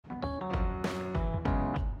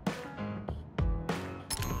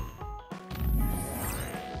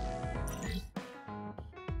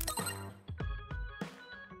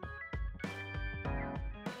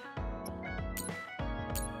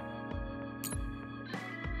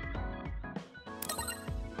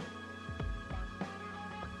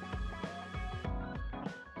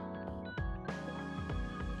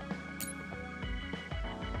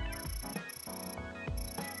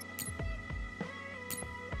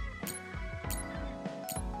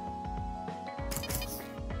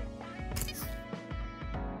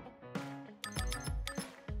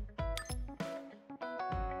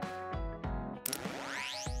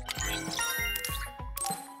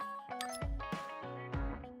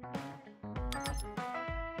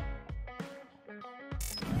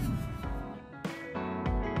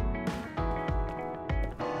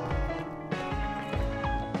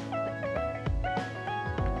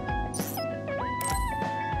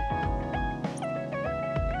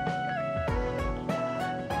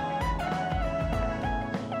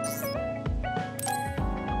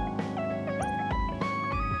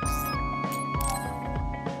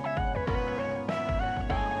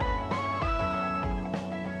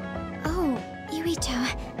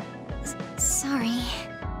Yuito, sorry.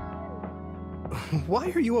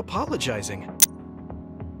 Why are you apologizing?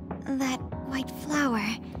 That white flower.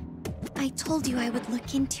 I told you I would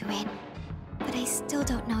look into it, but I still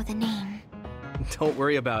don't know the name. Don't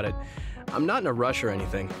worry about it. I'm not in a rush or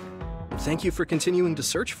anything. Thank you for continuing to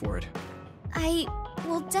search for it. I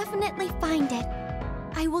will definitely find it.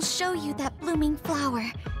 I will show you that blooming flower.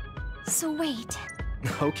 So wait.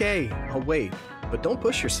 Okay, I'll wait. But don't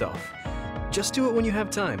push yourself. Just do it when you have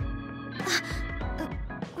time.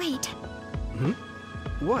 Wait. Hmm?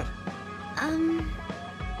 What?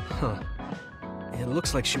 Huh. It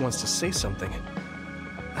looks like she wants to say something.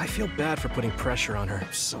 I feel bad for putting pressure on her,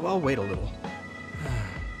 so I'll wait a little.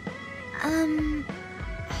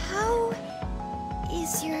 How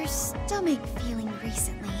is your stomach feeling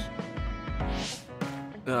recently?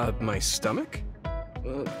 My stomach?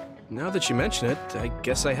 Now that you mention it, I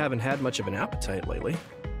guess I haven't had much of an appetite lately.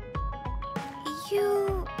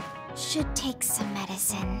 You should take some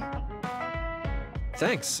medicine.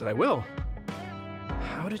 Thanks, I will.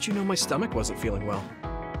 How did you know my stomach wasn't feeling well?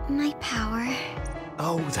 My power.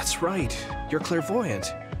 Oh, that's right. You're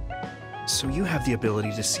clairvoyant. So you have the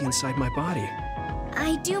ability to see inside my body.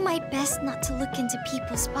 I do my best not to look into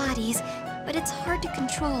people's bodies, but it's hard to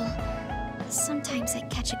control. Sometimes I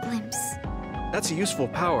catch a glimpse. That's a useful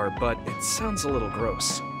power, but it sounds a little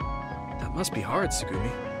gross. That must be hard,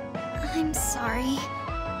 Tsugumi. I'm sorry.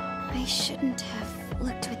 I shouldn't have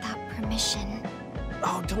looked without permission.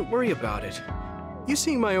 Oh, don't worry about it. You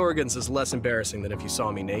seeing my organs is less embarrassing than if you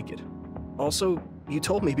saw me naked. Also, you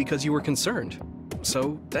told me because you were concerned.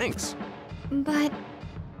 So, thanks. But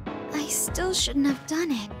I still shouldn't have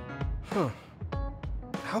done it. Huh.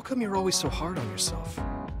 How come you're always so hard on yourself?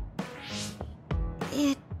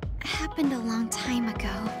 It happened a long time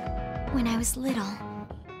ago, when I was little.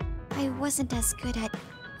 I wasn't as good at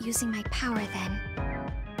using my power then.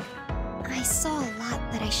 I saw a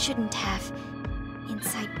lot that I shouldn't have.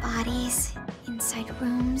 Inside bodies, inside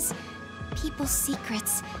rooms, people's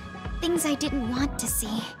secrets, things I didn't want to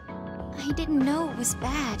see. I didn't know it was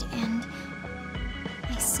bad, and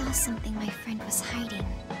I saw something my friend was hiding.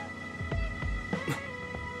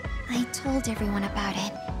 I told everyone about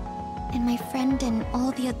it, and my friend and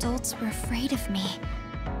all the adults were afraid of me.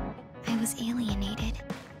 I was alienated.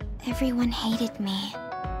 Everyone hated me.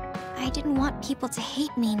 I didn't want people to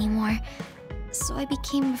hate me anymore, so I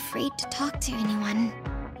became afraid to talk to anyone.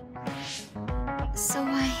 So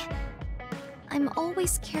I'm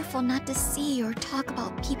always careful not to see or talk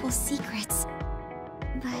about people's secrets.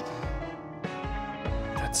 But...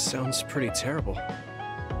 That sounds pretty terrible.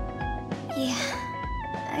 yeah,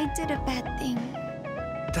 I did a bad thing.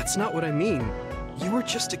 That's not what I mean. You were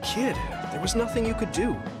just a kid. There was nothing you could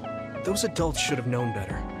do. Those adults should have known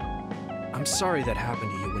better. I'm sorry that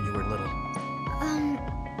happened to you when you were little.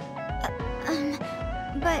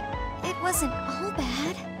 But it wasn't all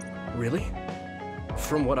bad. Really?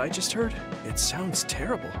 From what I just heard, it sounds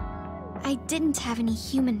terrible. I didn't have any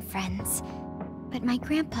human friends, but my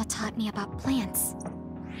grandpa taught me about plants.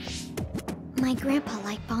 My grandpa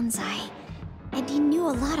liked bonsai, and he knew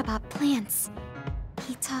a lot about plants.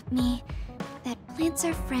 He taught me that plants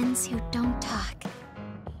are friends who don't talk.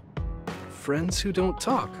 Friends who don't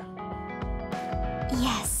talk?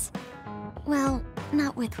 Yes. Well,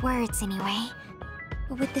 not with words anyway.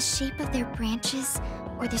 But with the shape of their branches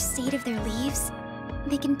or the state of their leaves,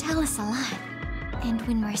 they can tell us a lot. And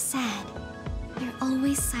when we're sad, they're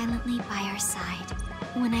always silently by our side.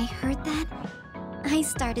 When I heard that, I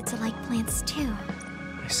started to like plants too.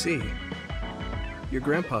 I see. Your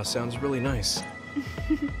grandpa sounds really nice.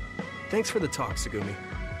 Thanks for the talk, Tsugumi.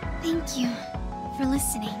 Thank you for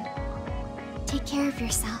listening. Take care of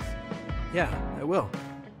yourself. Yeah, I will.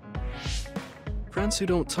 Friends who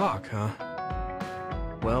don't talk, huh?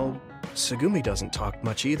 Well, Tsugumi doesn't talk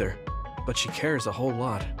much either, but she cares a whole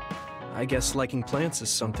lot. I guess liking plants is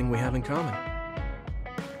something we have in common.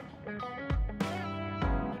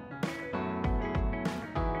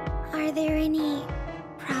 Are there any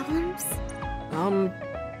problems?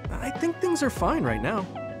 I think things are fine right now.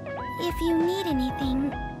 If you need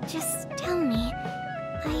anything, just tell me.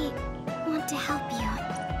 I want to help you.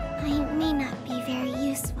 I may not be very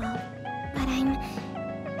useful, but I'm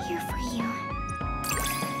here for you.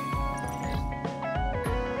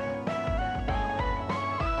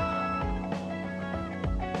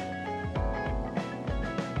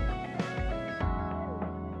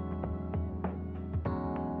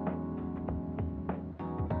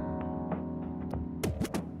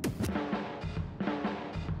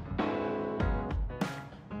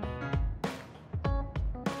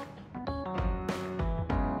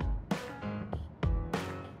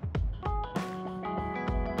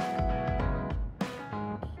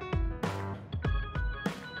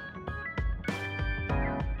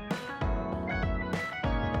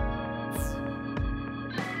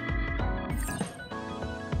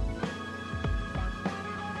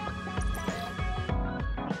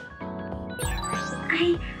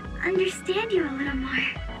 I understand you a little more.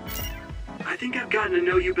 I think I've gotten to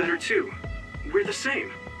know you better too. We're the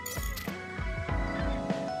same.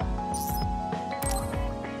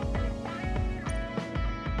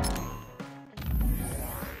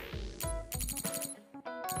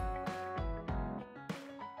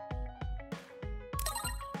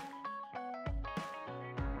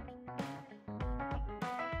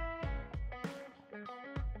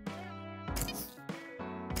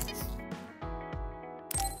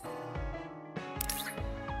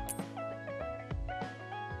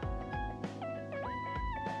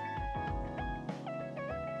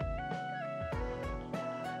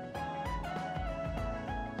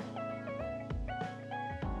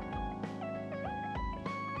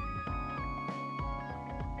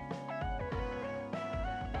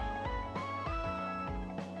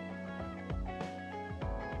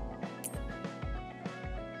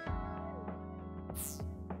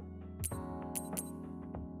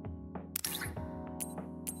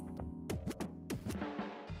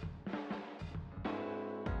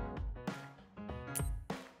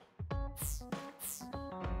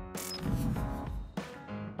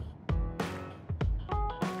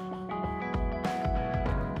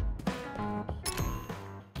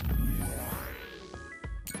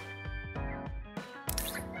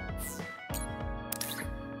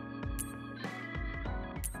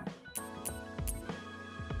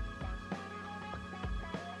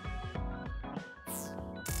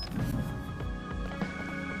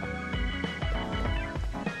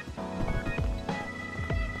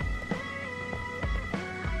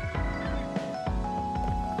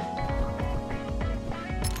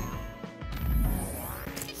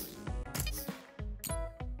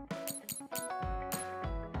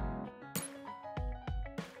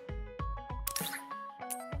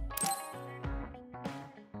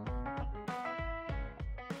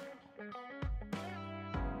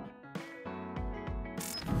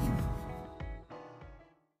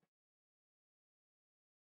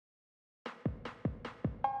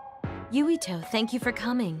 Yuito, thank you for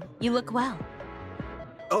coming. You look well.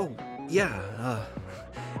 Oh, yeah,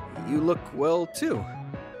 you look well too.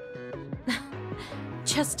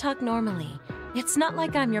 Just talk normally. It's not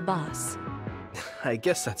like I'm your boss. I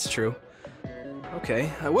guess that's true.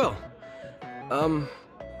 Okay, I will.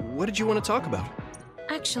 What did you want to talk about?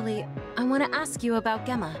 Actually, I want to ask you about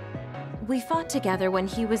Gemma. We fought together when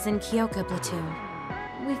he was in Kyoka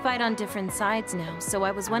Platoon. We fight on different sides now, so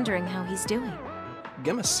I was wondering how he's doing.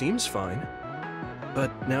 Gemma seems fine.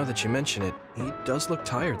 But now that you mention it, he does look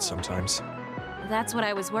tired sometimes. That's what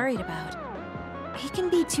I was worried about. He can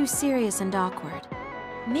be too serious and awkward.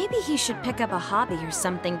 Maybe he should pick up a hobby or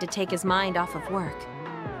something to take his mind off of work.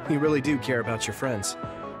 You really do care about your friends.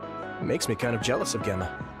 It makes me kind of jealous of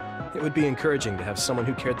Gemma. It would be encouraging to have someone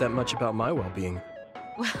who cared that much about my well-being.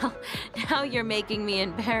 Well, now you're making me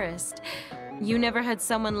embarrassed. You never had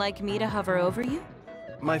someone like me to hover over you?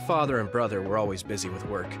 My father and brother were always busy with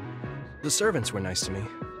work. The servants were nice to me.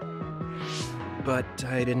 But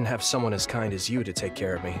I didn't have someone as kind as you to take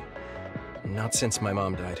care of me. Not since my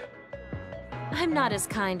mom died. I'm not as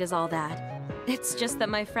kind as all that. It's just that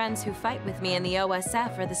my friends who fight with me in the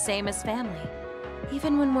OSF are the same as family.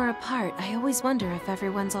 Even when we're apart, I always wonder if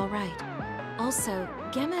everyone's alright. Also,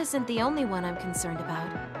 Gemma isn't the only one I'm concerned about.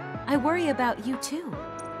 I worry about you too.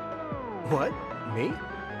 What? Me?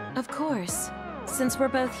 Of course. Since we're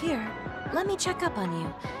both here, let me check up on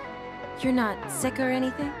you. You're not sick or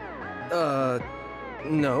anything?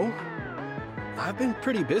 No. I've been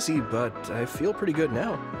pretty busy, but I feel pretty good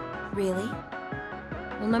now. Really?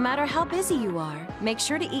 Well, no matter how busy you are, make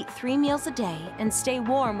sure to eat 3 meals a day and stay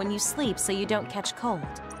warm when you sleep so you don't catch cold.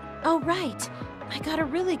 Oh, right. I got a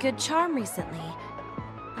really good charm recently.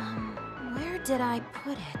 Where did I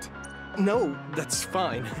put it? No, that's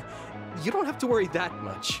fine. You don't have to worry that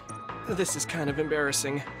much. This is kind of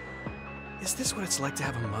embarrassing. Is this what it's like to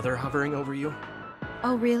have a mother hovering over you?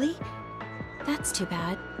 Oh, really? That's too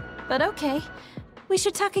bad. But okay. We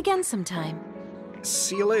should talk again sometime.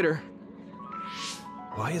 See you later.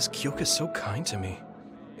 Why is Kyoka so kind to me?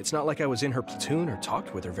 It's not like I was in her platoon or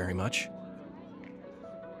talked with her very much.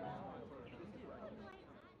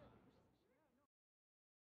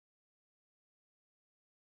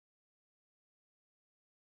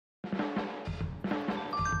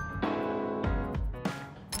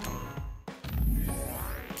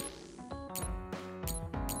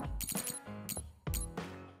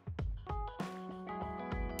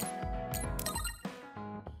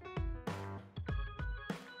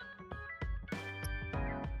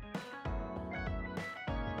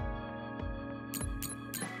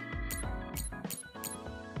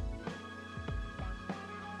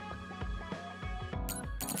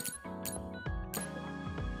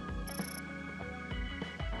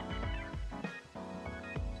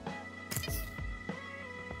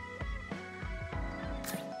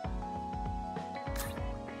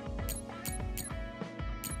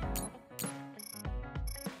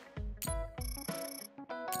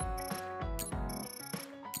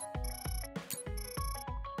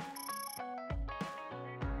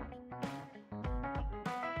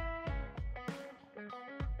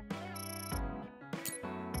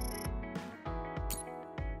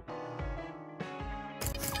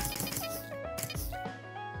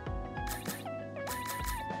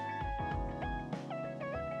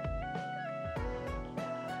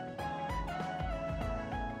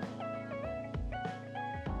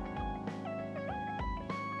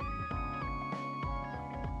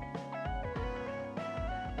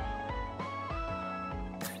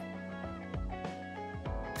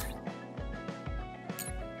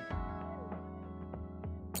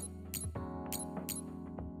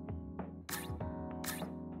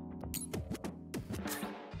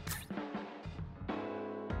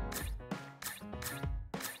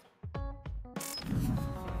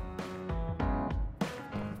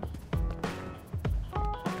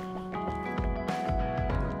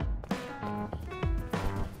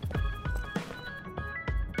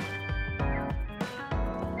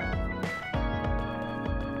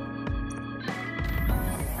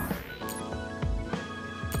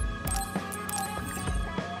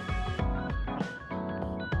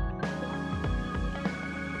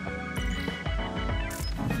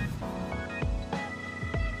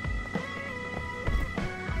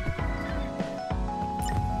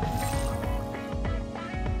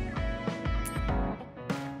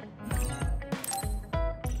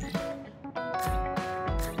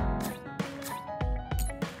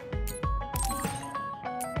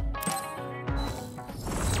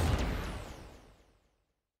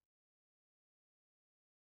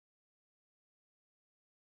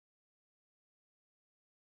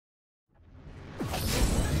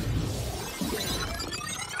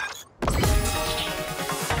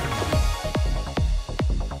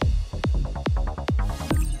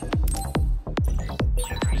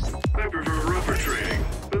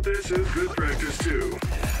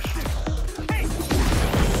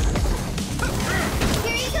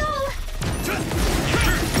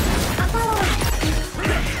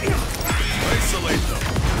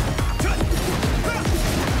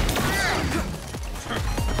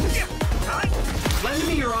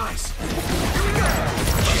 this!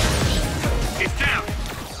 It's down!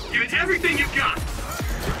 Give it everything you've got!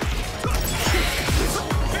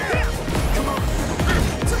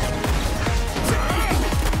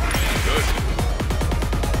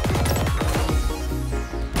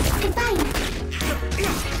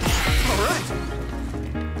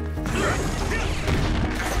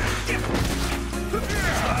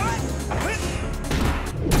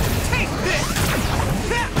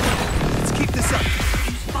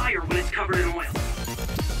 Covered in oil.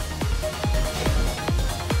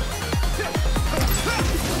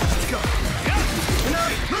 Let's go.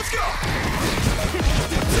 Let's go.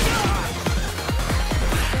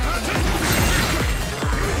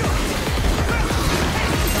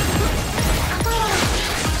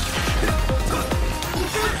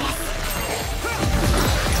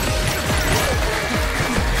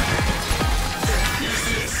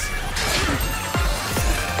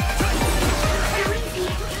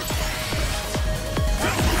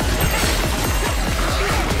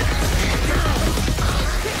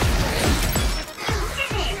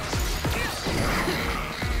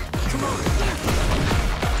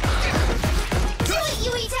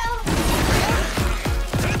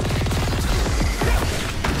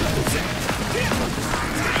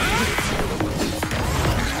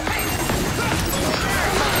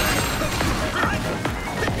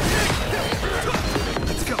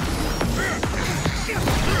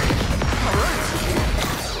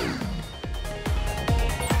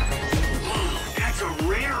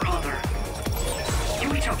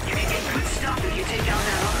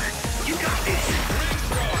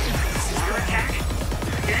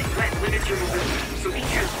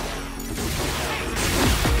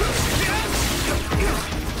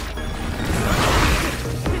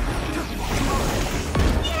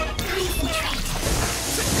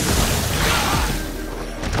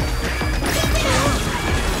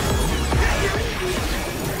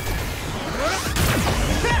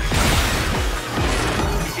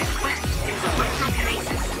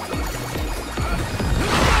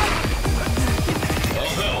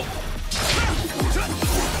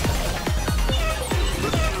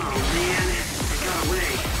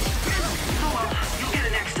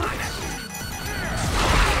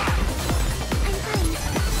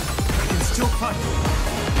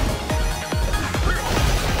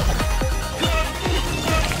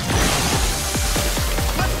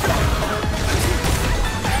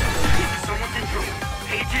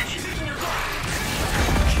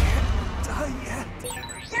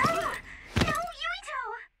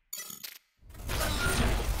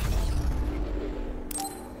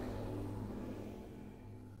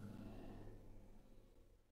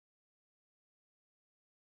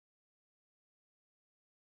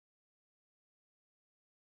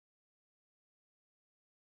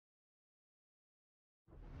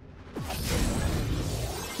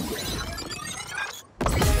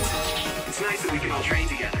 It's nice that we can all train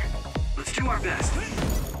together. Let's do our best.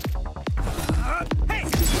 Hey!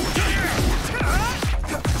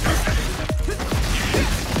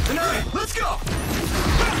 Let's go!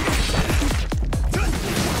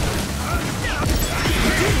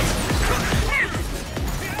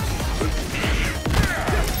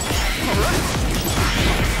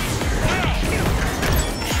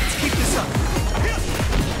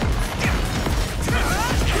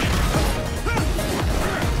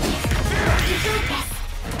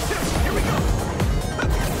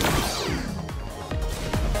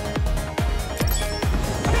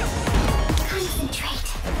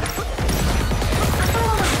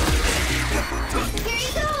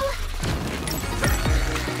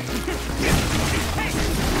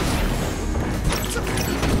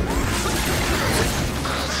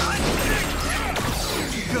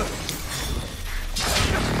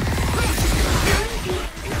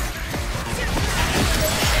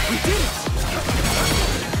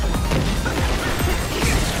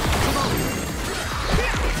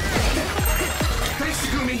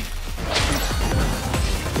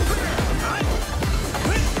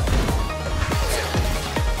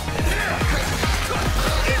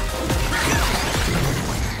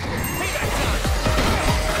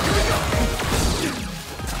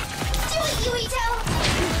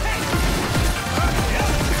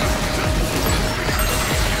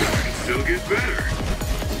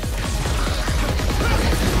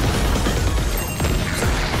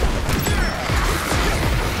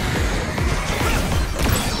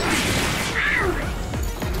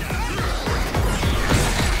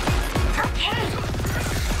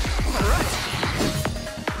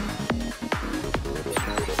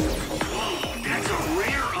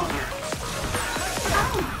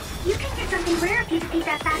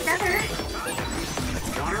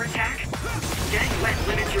 attack? Getting wet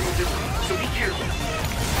limits your mobility, so be careful.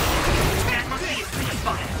 That must be a sweet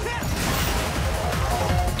spot.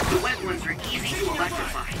 The wet ones are easy to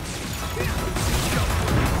electrify.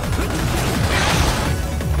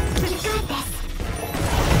 We got this.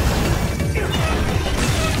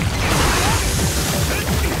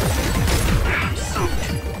 I'm soaked.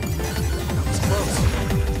 That was close.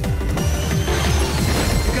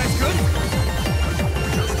 You guys good?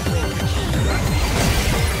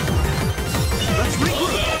 Let's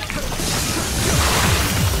regroup.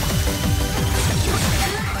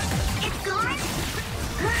 It's gone?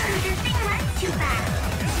 The thing runs too fast.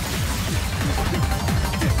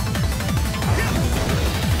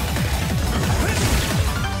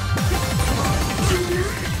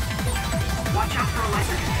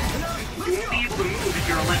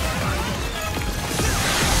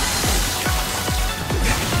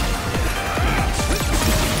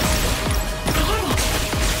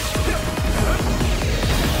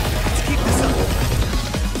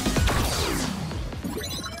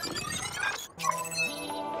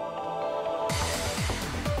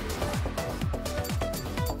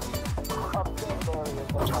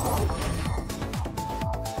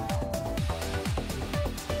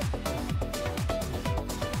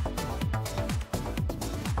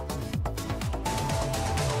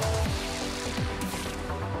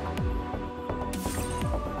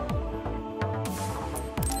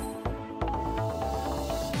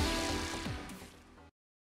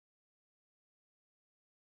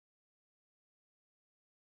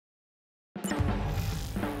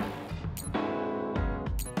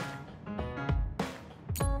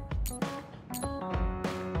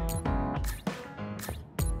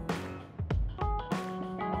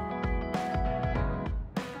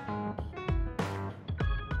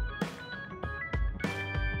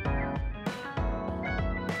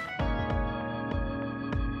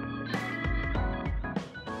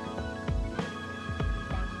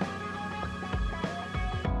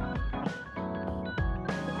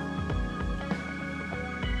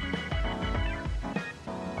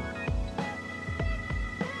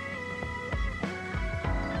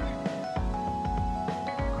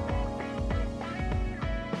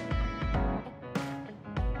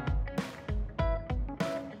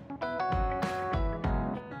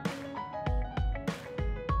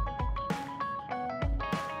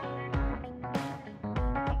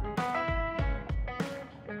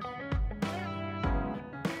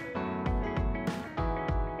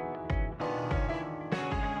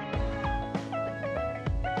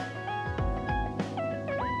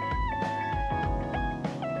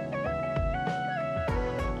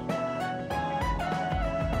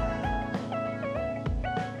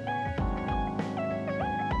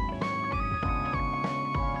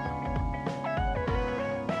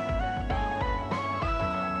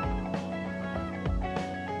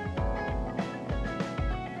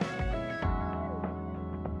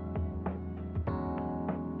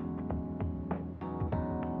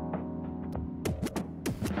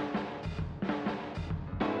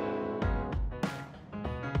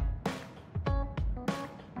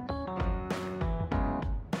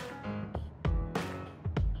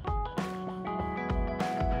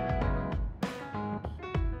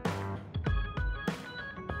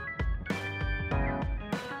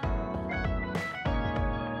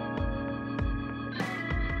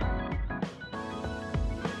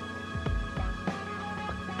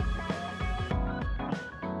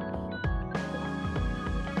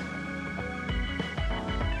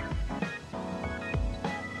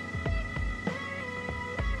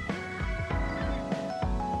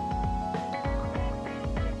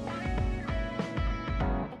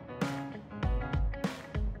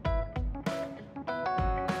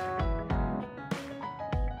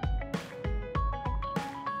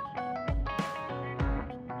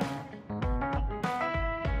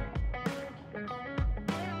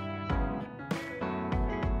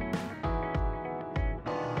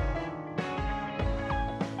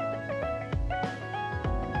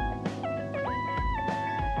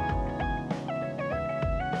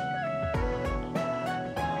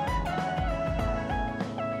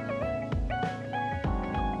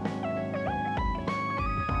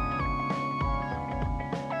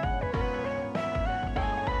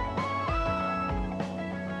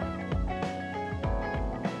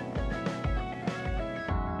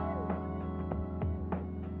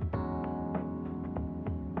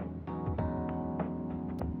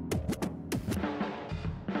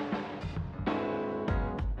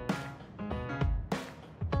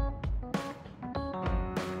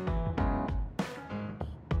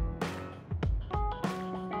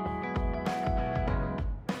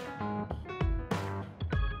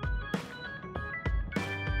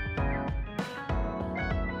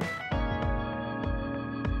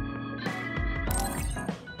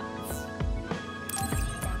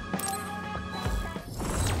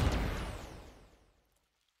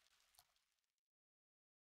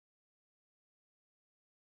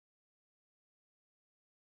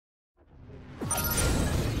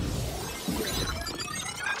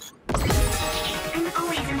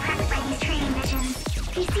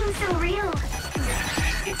 They seem so real.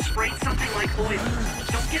 It sprayed something like oil.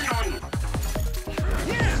 Don't get it on you.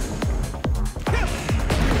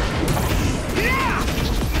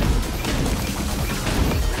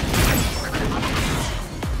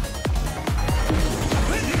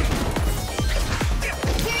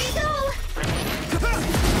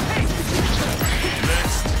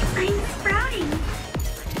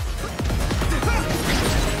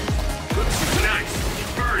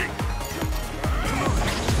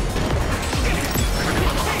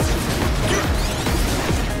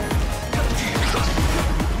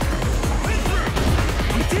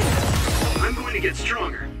 Get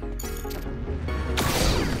stronger.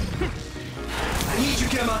 I need you,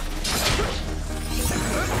 Gemma.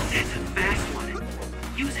 It's a fast one.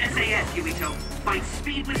 Use SAS, Yuito. Fight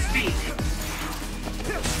speed with speed.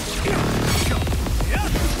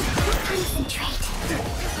 Concentrate.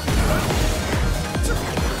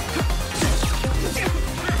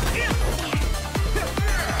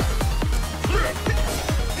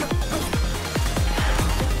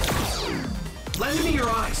 Lend me your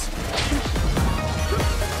eyes.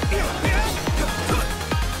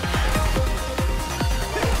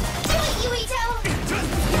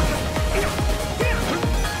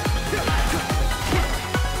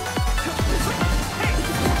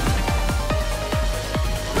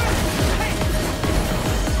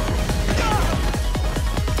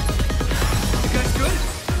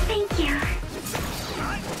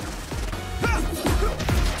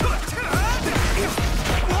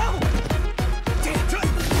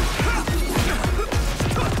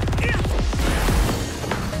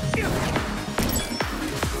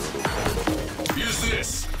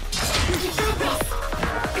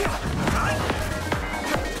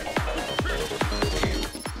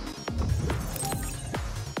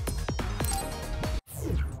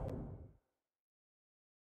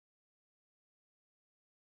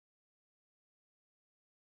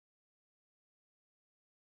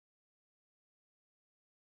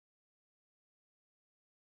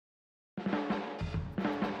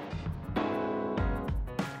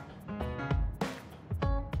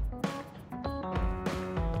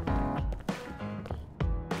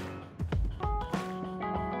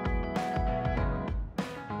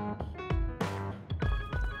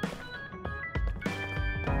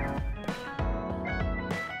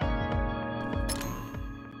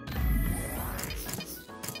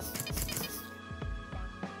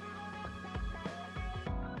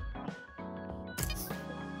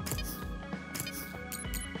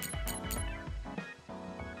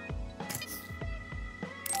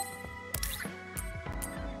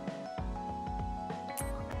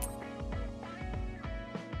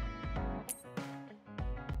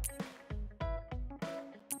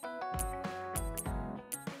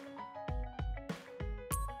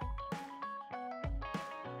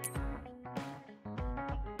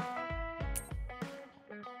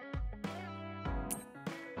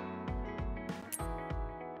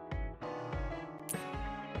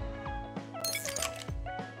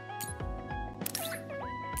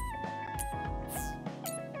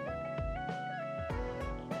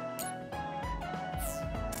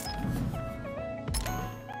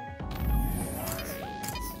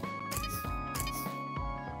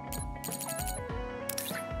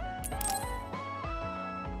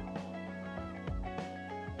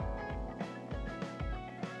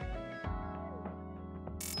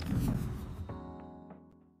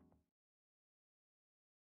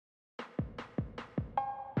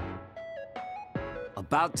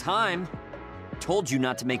 About time. Told you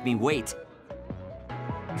not to make me wait.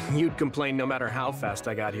 You'd complain no matter how fast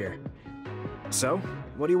I got here. So,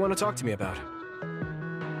 what do you want to talk to me about?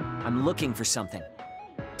 I'm looking for something.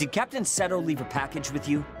 Did Captain Seto leave a package with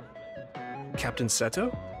you? Captain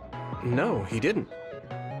Seto? No, he didn't.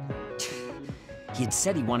 He had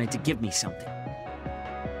said he wanted to give me something.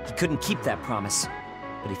 He couldn't keep that promise.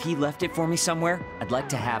 But if he left it for me somewhere, I'd like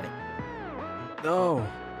to have it. Oh,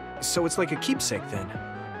 so it's like a keepsake then?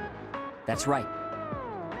 That's right.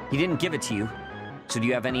 He didn't give it to you. So do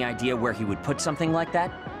you have any idea where he would put something like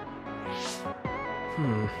that?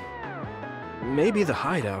 Maybe the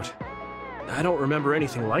hideout. I don't remember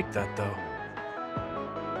anything like that, though.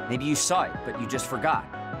 Maybe you saw it, but you just forgot.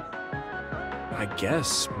 I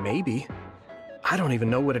guess, maybe. I don't even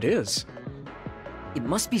know what it is. It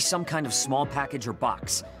must be some kind of small package or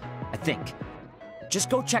box, I think.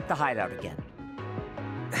 Just go check the hideout again.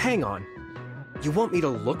 Hang on. You want me to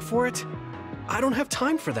look for it? I don't have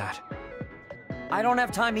time for that. I don't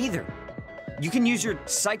have time either. You can use your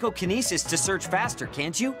psychokinesis to search faster,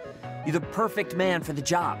 can't you? You're the perfect man for the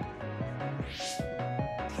job.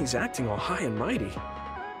 He's acting all high and mighty.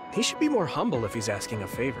 He should be more humble if he's asking a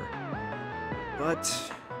favor. But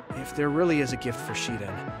if there really is a gift for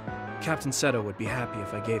Shiden, Captain Seto would be happy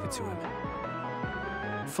if I gave it to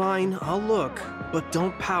him. Fine, I'll look, but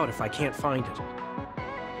don't pout if I can't find it.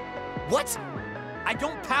 What? I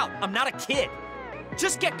don't pout. I'm not a kid.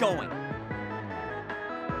 Just get going.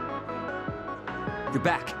 You're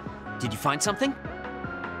back. Did you find something?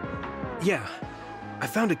 Yeah. I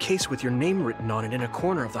found a case with your name written on it in a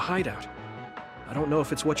corner of the hideout. I don't know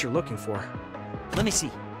if it's what you're looking for. Let me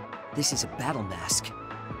see. This is a battle mask.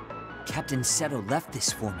 Captain Seto left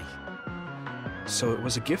this for me. So it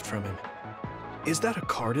was a gift from him. Is that a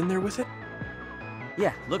card in there with it?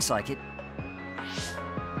 Yeah, looks like it.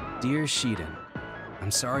 Dear Shiden,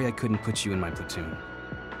 I'm sorry I couldn't put you in my platoon.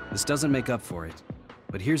 This doesn't make up for it,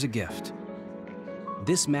 but here's a gift.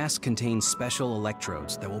 This mask contains special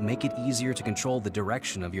electrodes that will make it easier to control the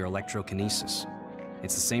direction of your electrokinesis.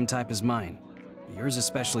 It's the same type as mine. Yours is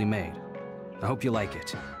specially made. I hope you like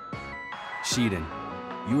it. Shiden,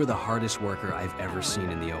 you are the hardest worker I've ever seen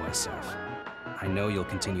in the OSF. I know you'll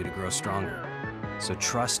continue to grow stronger, so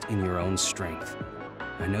trust in your own strength.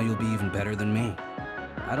 I know you'll be even better than me.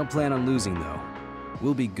 I don't plan on losing, though.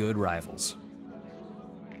 We'll be good rivals.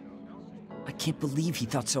 I can't believe he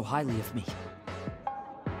thought so highly of me.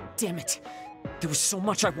 Damn it! There was so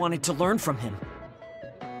much I wanted to learn from him.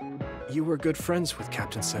 You were good friends with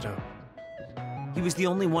Captain Seto. He was the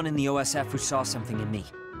only one in the OSF who saw something in me.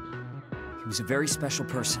 He was a very special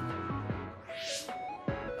person.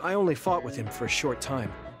 I only fought with him for a short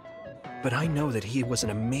time, but I know that he was an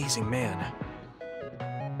amazing man.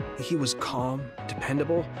 He was calm,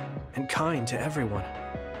 dependable, and kind to everyone.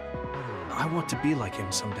 I want to be like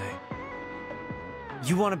him someday.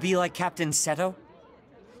 You want to be like Captain Seto?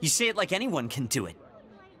 You say it like anyone can do it.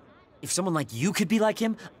 If someone like you could be like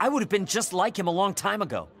him, I would have been just like him a long time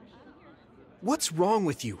ago. What's wrong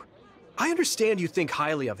with you? I understand you think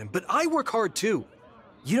highly of him, but I work hard too.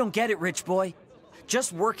 You don't get it, rich boy.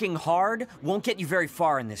 Just working hard won't get you very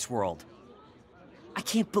far in this world. I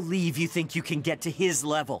can't believe you think you can get to his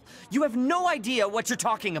level. You have no idea what you're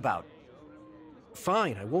talking about.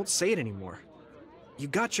 Fine, I won't say it anymore. You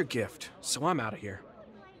got your gift, so I'm out of here.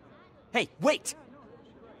 Hey, wait!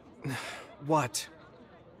 What?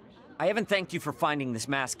 I haven't thanked you for finding this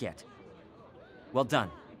mask yet. Well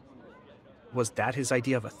done. Was that his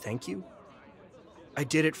idea of a thank you? I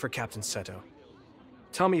did it for Captain Seto.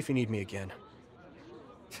 Tell me if you need me again.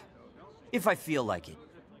 If I feel like it.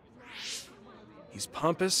 He's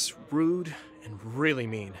pompous, rude, and really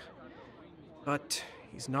mean. But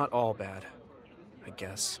he's not all bad, I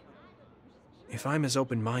guess. If I'm as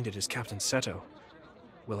open-minded as Captain Seto,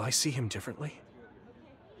 will I see him differently?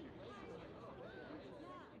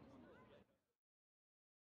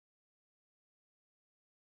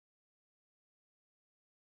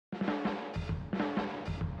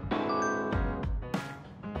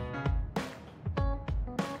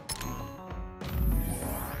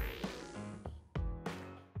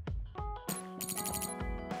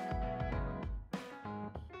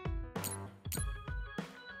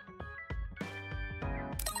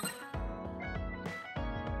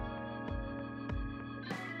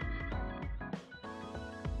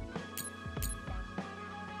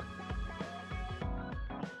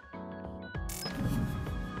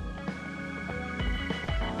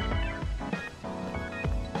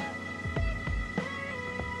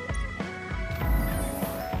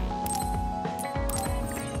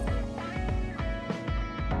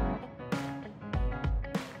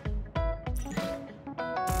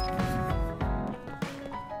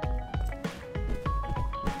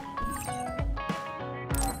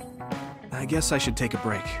 I guess I should take a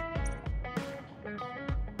break.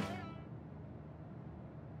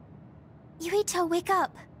 Yuito, wake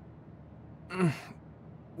up!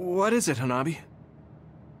 What is it, Hanabi?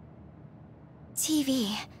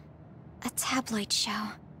 TV. A tabloid show.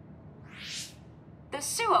 The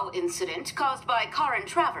Suo incident caused by Karin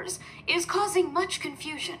Travers is causing much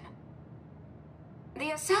confusion.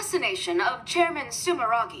 The assassination of Chairman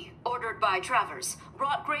Sumeragi, ordered by Travers,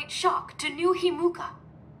 brought great shock to New Himuka.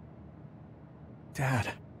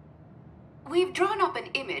 Dad. We've drawn up an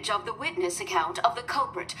image of the witness account of the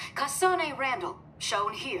culprit, Kasane Randall,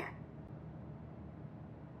 shown here.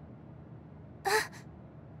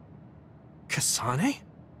 Kasane?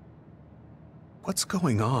 What's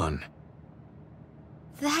going on?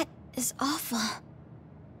 That is awful.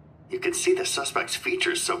 You can see the suspect's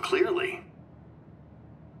features so clearly.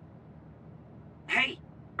 Hey,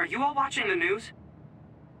 are you all watching the news?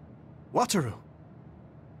 Wataru.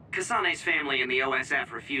 Kasane's family and the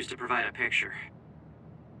OSF refused to provide a picture.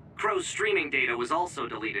 Crow's streaming data was also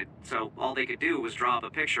deleted, so all they could do was draw up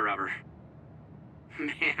a picture of her.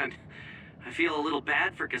 Man, I feel a little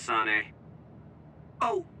bad for Kasane.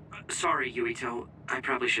 Oh, sorry, Yuito. I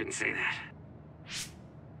probably shouldn't say that.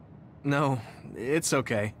 No, it's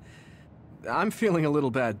okay. I'm feeling a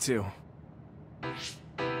little bad, too.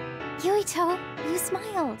 Yuito, you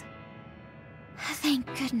smiled. Thank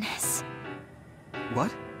goodness.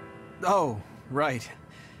 What? Oh, right.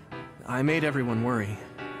 I made everyone worry.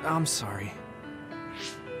 I'm sorry.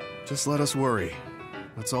 Just let us worry.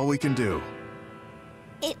 That's all we can do.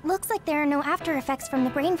 It looks like there are no after effects from the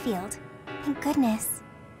brain field. Thank goodness.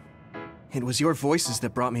 It was your voices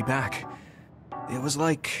that brought me back. It was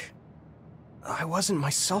like I wasn't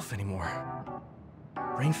myself anymore.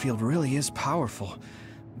 Brainfield really is powerful,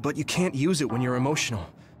 but you can't use it when you're emotional.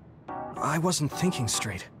 I wasn't thinking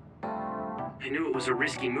straight. I knew it was a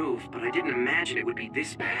risky move, but I didn't imagine it would be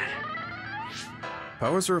this bad.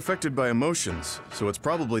 Powers are affected by emotions, so it's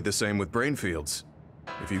probably the same with brain fields.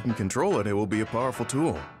 If you can control it, it will be a powerful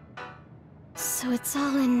tool. So it's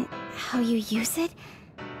all in how you use it?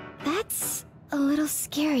 That's a little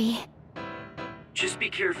scary. Just be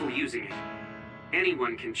careful using it.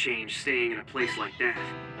 Anyone can change staying in a place like that.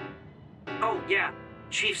 Oh, yeah.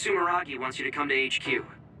 Chief Sumeragi wants you to come to HQ.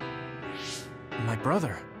 My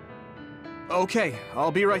brother? Okay,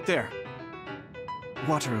 I'll be right there.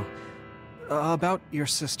 Wataru, about your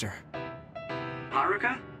sister.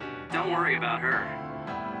 Haruka? Don't worry about her.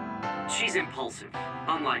 She's impulsive,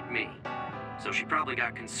 unlike me. So she probably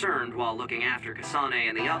got concerned while looking after Kasane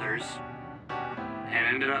and the others,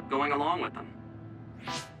 and ended up going along with them.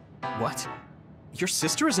 What? Your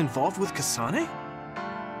sister is involved with Kasane?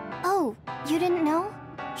 Oh, you didn't know?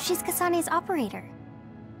 She's Kasane's operator.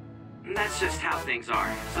 That's just how things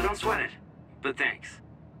are, so don't sweat it. But thanks.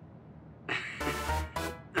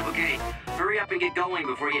 Okay, hurry up and get going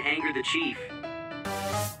before you anger the chief.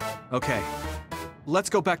 Okay, let's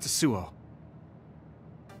go back to Suo.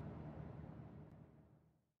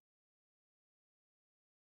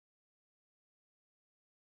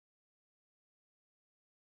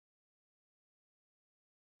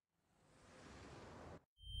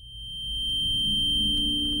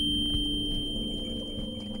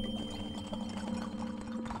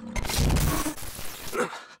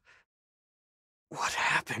 What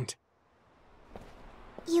happened?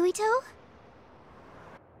 Yuito?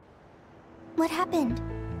 What happened?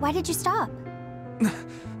 Why did you stop?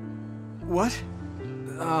 What?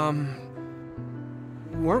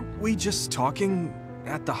 Weren't we just talking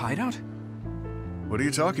at the hideout? What are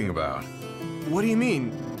you talking about? What do you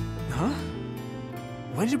mean? Huh?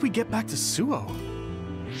 When did we get back to Suo?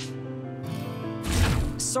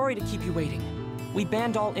 Sorry to keep you waiting. We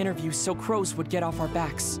banned all interviews so crows would get off our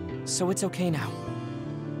backs, so it's okay now.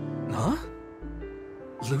 Huh?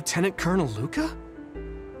 Lieutenant Colonel Luca?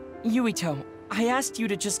 Yuito, I asked you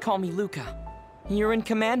to just call me Luca. You're in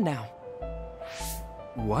command now.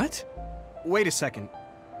 What? Wait a second.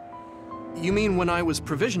 You mean when I was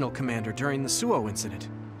provisional commander during the Suo incident?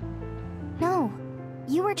 No.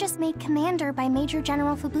 You were just made commander by Major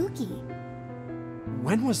General Fubuki.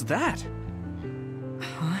 When was that?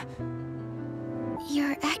 Huh?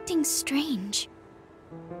 You're acting strange.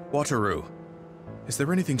 Wataru, is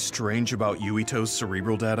there anything strange about Yuito's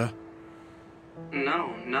cerebral data?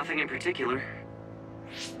 No, nothing in particular.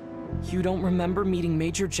 You don't remember meeting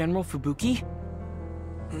Major General Fubuki?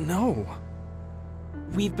 No.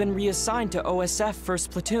 We've been reassigned to OSF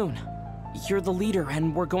 1st Platoon. You're the leader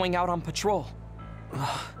and we're going out on patrol.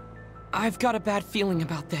 I've got a bad feeling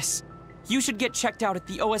about this. You should get checked out at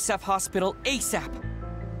the OSF hospital ASAP.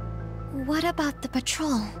 What about the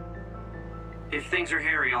patrol? If things are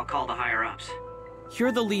hairy, I'll call the higher-ups.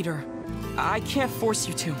 You're the leader. I can't force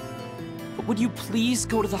you to. But would you please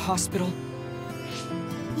go to the hospital?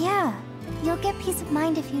 Yeah, you'll get peace of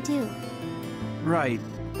mind if you do. Right.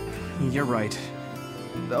 You're right.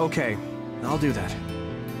 Okay, I'll do that.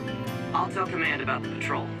 I'll tell Command about the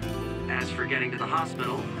patrol. As for getting to the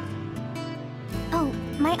hospital... Oh,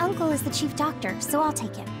 my uncle is the chief doctor, so I'll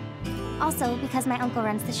take him. Also, because my uncle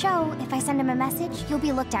runs the show, if I send him a message, you'll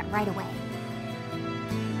be looked at right away.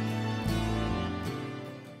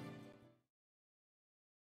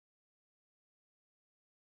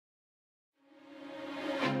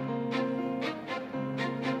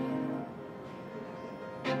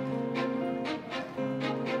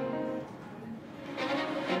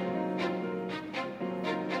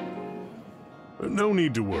 No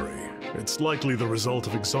need to worry. It's likely the result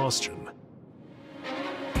of exhaustion.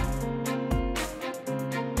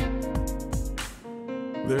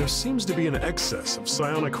 There seems to be an excess of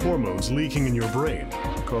psionic hormones leaking in your brain,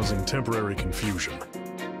 causing temporary confusion.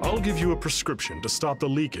 I'll give you a prescription to stop the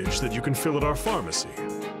leakage that you can fill at our pharmacy.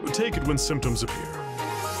 Take it when symptoms appear.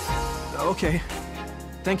 Okay.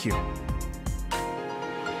 Thank you.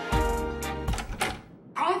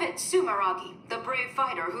 Private Sumeragi, the brave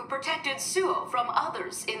fighter who protected Suo from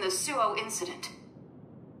others in the Suo incident.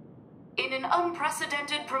 In an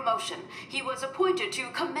unprecedented promotion, he was appointed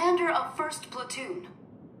to Commander of 1st Platoon.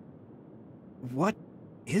 What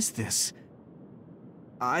is this?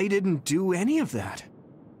 I didn't do any of that.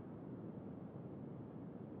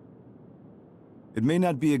 It may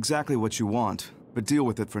not be exactly what you want, but deal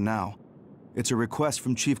with it for now. It's a request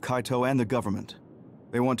from Chief Kaito and the government.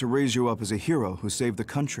 They want to raise you up as a hero who saved the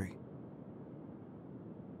country.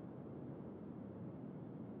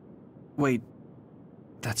 Wait,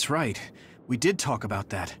 that's right. We did talk about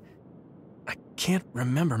that. I can't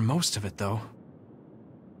remember most of it, though.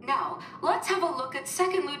 Now, let's have a look at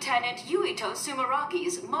 2nd Lieutenant Yuito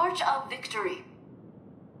Sumeragi's March of Victory.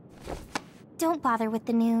 Don't bother with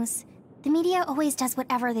the news. The media always does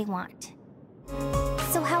whatever they want.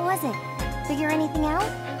 So how was it? Figure anything out?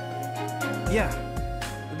 Yeah.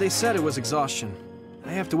 They said it was exhaustion.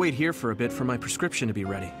 I have to wait here for a bit for my prescription to be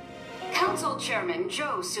ready. Council Chairman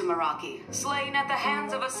Joe Sumeragi, slain at the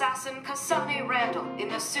hands of assassin Kasane Randall in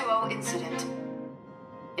the Suo incident.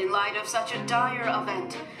 In light of such a dire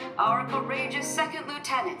event, our courageous 2nd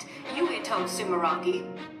Lieutenant, Yuito Sumeragi...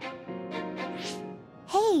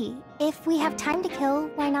 Hey, if we have time to kill,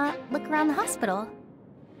 why not look around the hospital?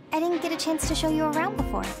 I didn't get a chance to show you around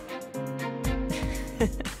before.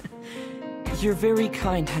 You're very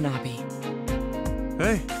kind, Hanabi.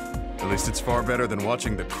 Hey, at least it's far better than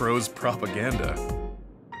watching the Crow's propaganda.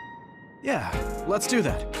 Yeah, let's do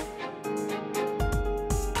that.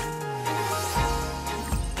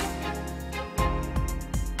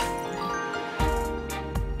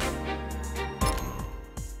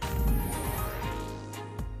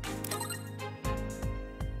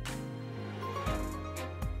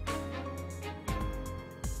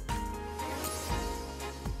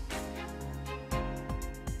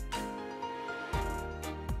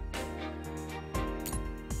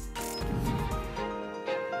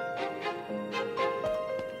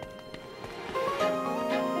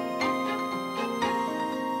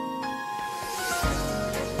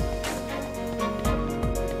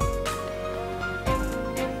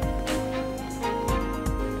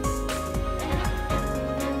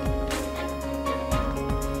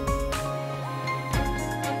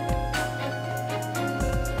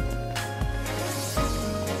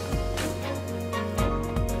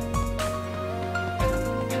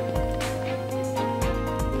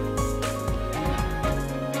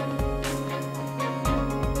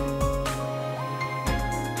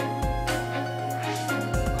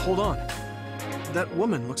 Hold on. That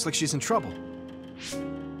woman looks like she's in trouble.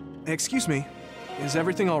 Excuse me, is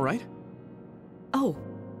everything all right? Oh,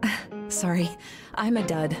 sorry. I'm a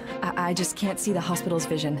dud. I just can't see the hospital's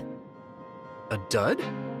vision. A dud?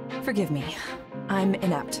 Forgive me. I'm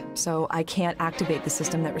inept, so I can't activate the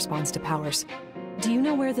system that responds to powers. Do you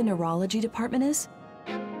know where the neurology department is?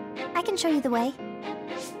 I can show you the way.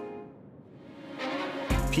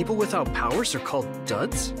 People without powers are called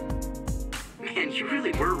duds? Man, you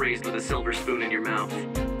really were raised with a silver spoon in your mouth.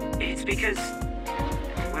 It's because,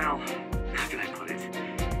 well, how can I put it?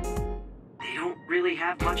 They don't really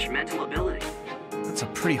have much mental ability. That's a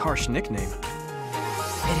pretty harsh nickname.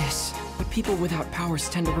 It is, but people without powers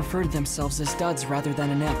tend to refer to themselves as duds rather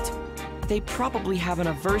than inept. They probably have an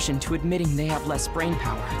aversion to admitting they have less brain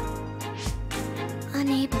power.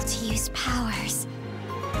 Unable to use powers.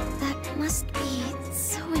 That must be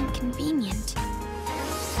so inconvenient.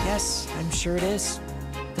 Yes, I'm sure it is.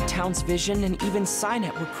 The town's vision and even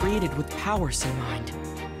Cynet were created with powers in mind.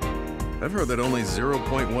 I've heard that only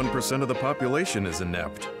 0.1% of the population is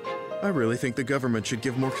inept. I really think the government should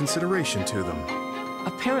give more consideration to them.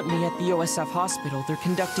 Apparently at the OSF hospital, they're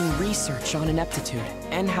conducting research on ineptitude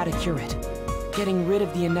and how to cure it. Getting rid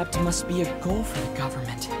of the inept must be a goal for the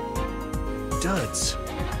government. Duds.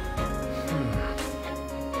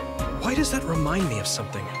 Why does that remind me of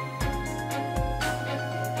something?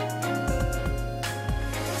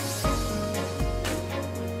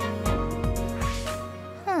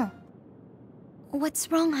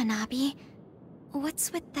 What's wrong, Hanabi?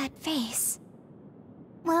 What's with that face?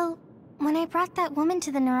 Well, when I brought that woman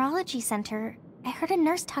to the neurology center, I heard a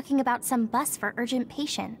nurse talking about some bus for urgent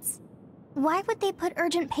patients. Why would they put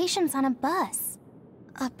urgent patients on a bus?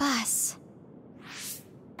 A bus?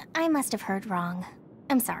 I must have heard wrong.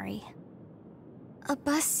 I'm sorry. A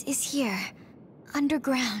bus is here,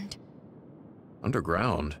 underground.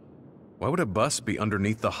 Underground? Why would a bus be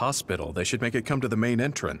underneath the hospital? They should make it come to the main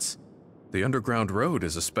entrance. The underground road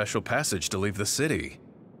is a special passage to leave the city.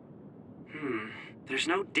 There's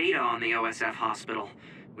no data on the OSF hospital,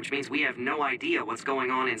 which means we have no idea what's going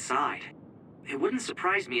on inside. It wouldn't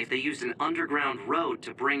surprise me if they used an underground road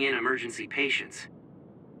to bring in emergency patients.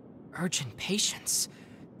 Urgent patients?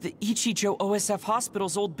 The Ichijo OSF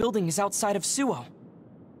hospital's old building is outside of Suo.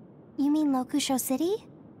 You mean Lokusho City?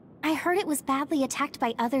 I heard it was badly attacked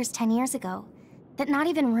by others 10 years ago. That not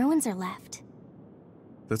even ruins are left.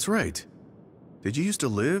 That's right. Did you used to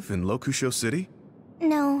live in Lokusho City?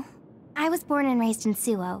 No. I was born and raised in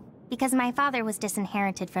Suo, because my father was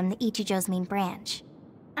disinherited from the Ichijo's main branch.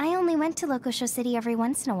 I only went to Lokusho City every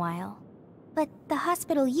once in a while. But the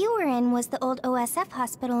hospital you were in was the old OSF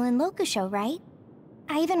hospital in Lokusho, right?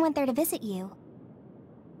 I even went there to visit you.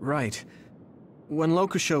 Right. When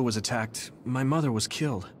Lokusho was attacked, my mother was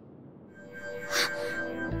killed.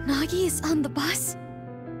 Nagi is on the bus?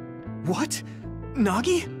 What?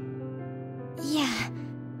 Nagi? Yeah.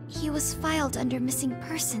 He was filed under missing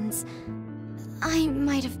persons. I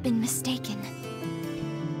might have been mistaken.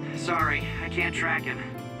 Sorry, I can't track him.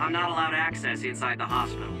 I'm not allowed access inside the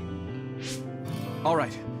hospital. All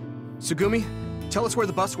right. Tsugumi, tell us where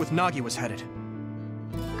the bus with Nagi was headed.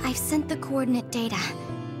 I've sent the coordinate data.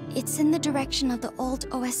 It's in the direction of the old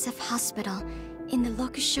OSF hospital, in the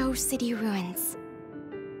Lokusho City ruins.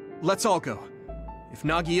 Let's all go. If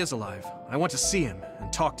Nagi is alive, I want to see him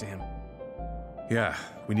and talk to him. Yeah,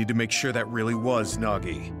 we need to make sure that really was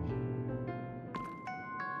Nagi.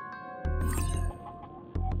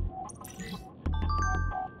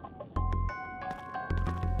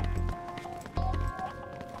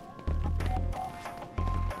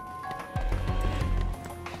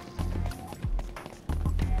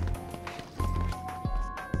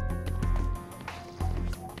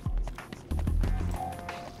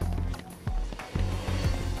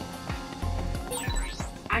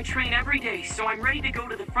 I train every day, so I'm ready to go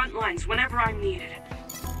to the front lines whenever I'm needed.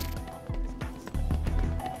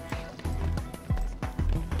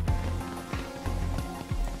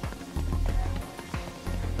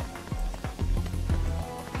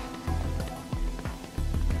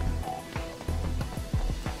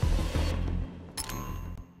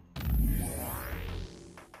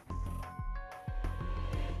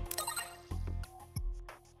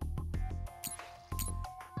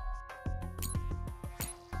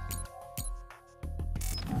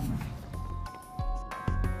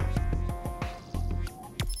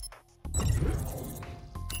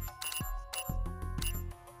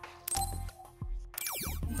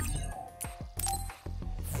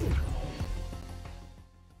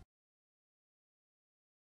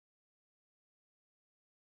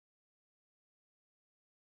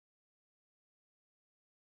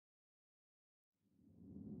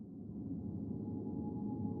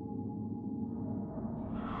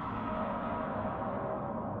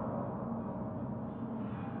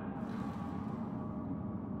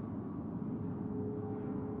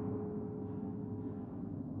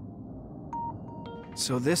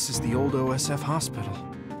 So this is the old OSF hospital.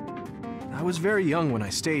 I was very young when I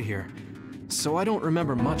stayed here, so I don't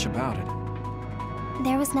remember much about it.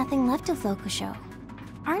 There was nothing left of Lokusho.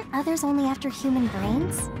 Aren't others only after human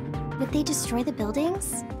brains? Would they destroy the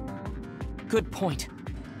buildings? Good point.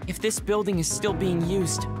 If this building is still being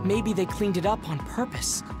used, maybe they cleaned it up on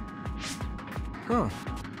purpose. Huh.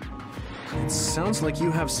 It sounds like you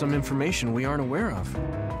have some information we aren't aware of.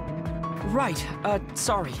 Right,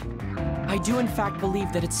 sorry. I do in fact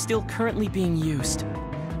believe that it's still currently being used.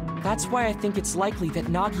 That's why I think it's likely that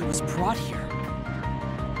Nagi was brought here.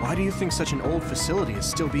 Why do you think such an old facility is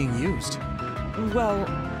still being used? Well,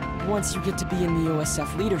 once you get to be in the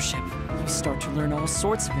OSF leadership, you start to learn all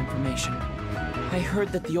sorts of information. I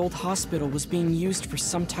heard that the old hospital was being used for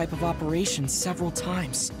some type of operation several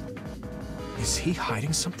times. Is he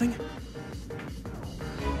hiding something?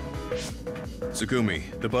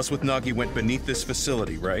 Tsugumi, the bus with Nagi went beneath this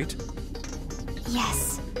facility, right?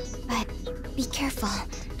 Yes, but be careful.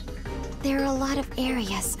 There are a lot of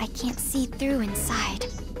areas I can't see through inside.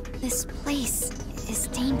 This place is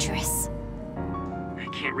dangerous. I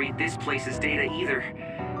can't read this place's data either.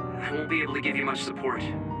 I won't be able to give you much support.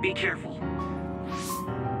 Be careful.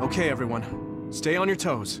 Okay, everyone. Stay on your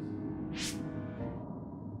toes.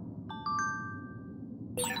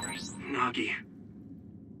 Nagi,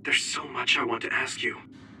 there's so much I want to ask you.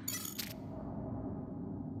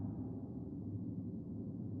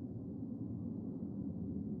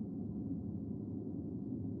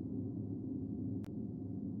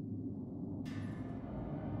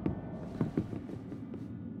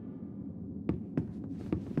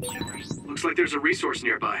 Looks like there's a resource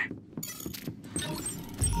nearby.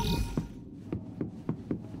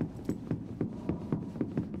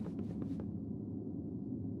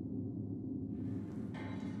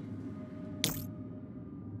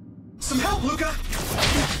 help, Luca?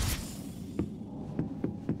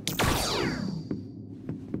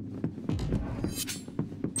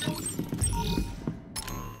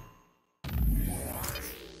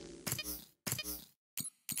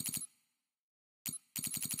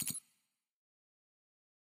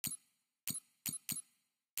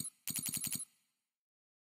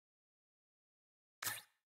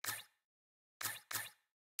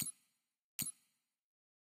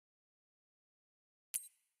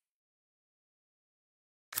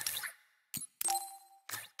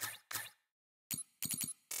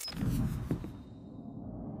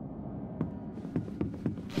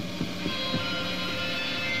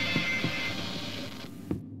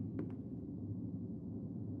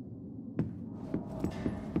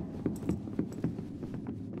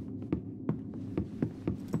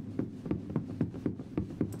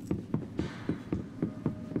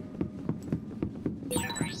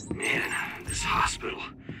 Man, this hospital.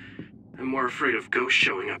 I'm more afraid of ghosts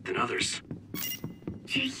showing up than others.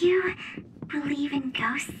 Do you believe in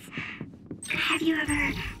ghosts? Have you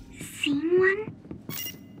ever seen one?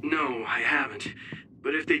 No, I haven't.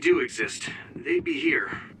 But if they do exist, they'd be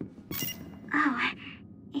here. Oh,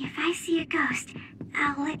 if I see a ghost,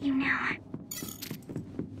 I'll let you know.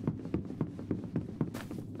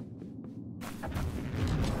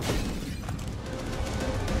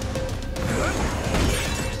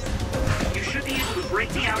 You should be able to break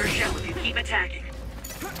the outer shell if you keep attacking.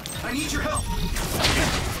 I need your help!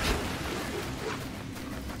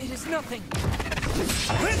 It is nothing.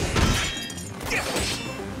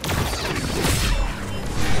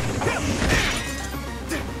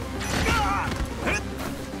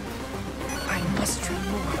 I must try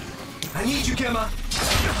more. I need you, Gemma!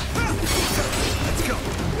 Let's go!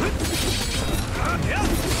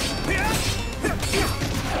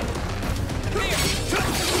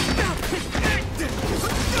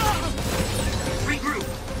 Regroup!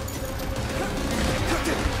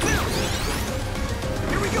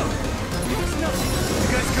 Here we go! It's nothing. You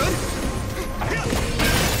guys good?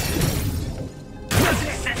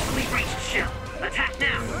 Successfully breached shell. Attack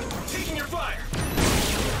now! Taking your fire!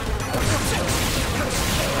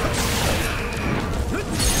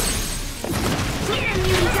 Get him,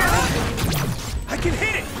 Yuito! I can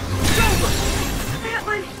hit it! It's over! That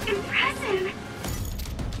was impressive!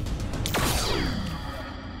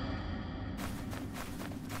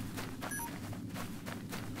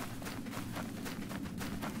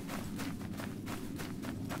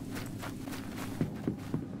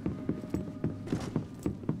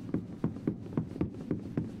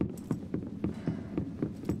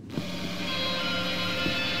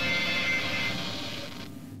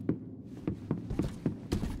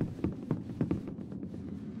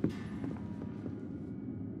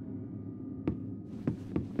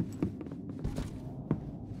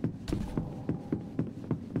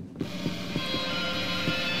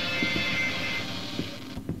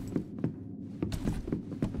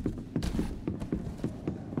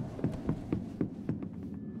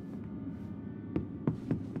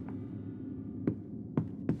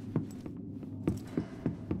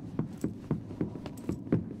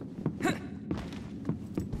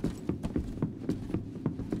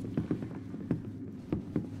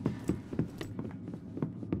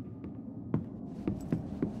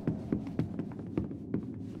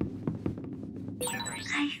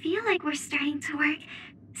 I feel like we're starting to work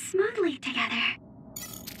smoothly together.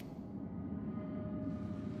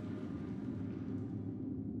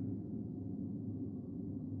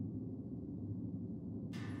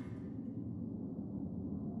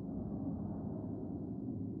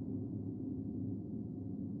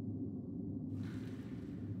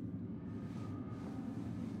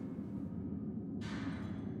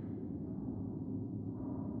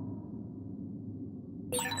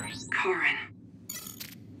 Karen.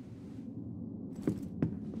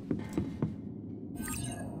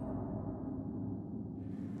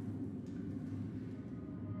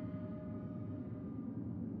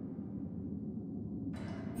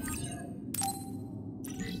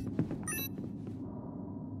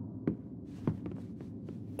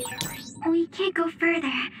 We can't go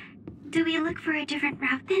further. Do we look for a different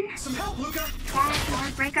route then? Some help, Luca!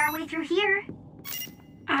 Or break our way through here?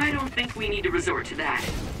 I don't think we need to resort to that.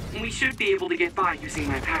 We should be able to get by using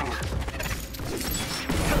my power.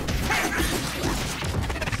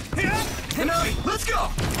 Hanami, let's go!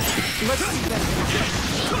 Let's see that.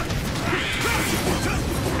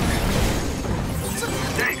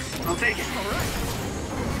 Thanks, I'll take it. All right.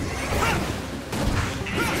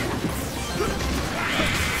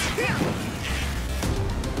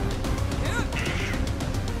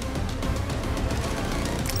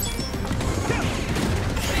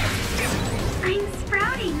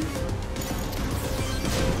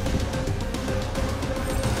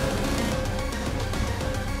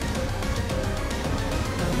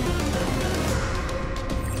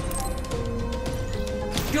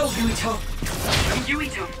 Yuito!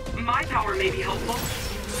 Yuito, my power may be helpful.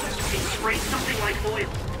 It sprays something like oil.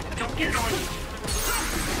 Don't get it on you.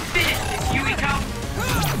 Finish, Yuito!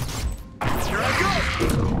 Here I go!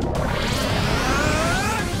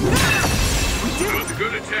 That was a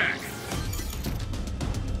good attack.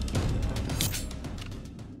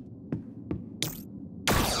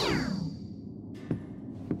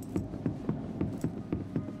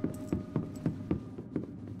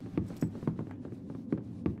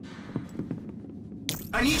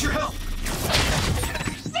 I need your help!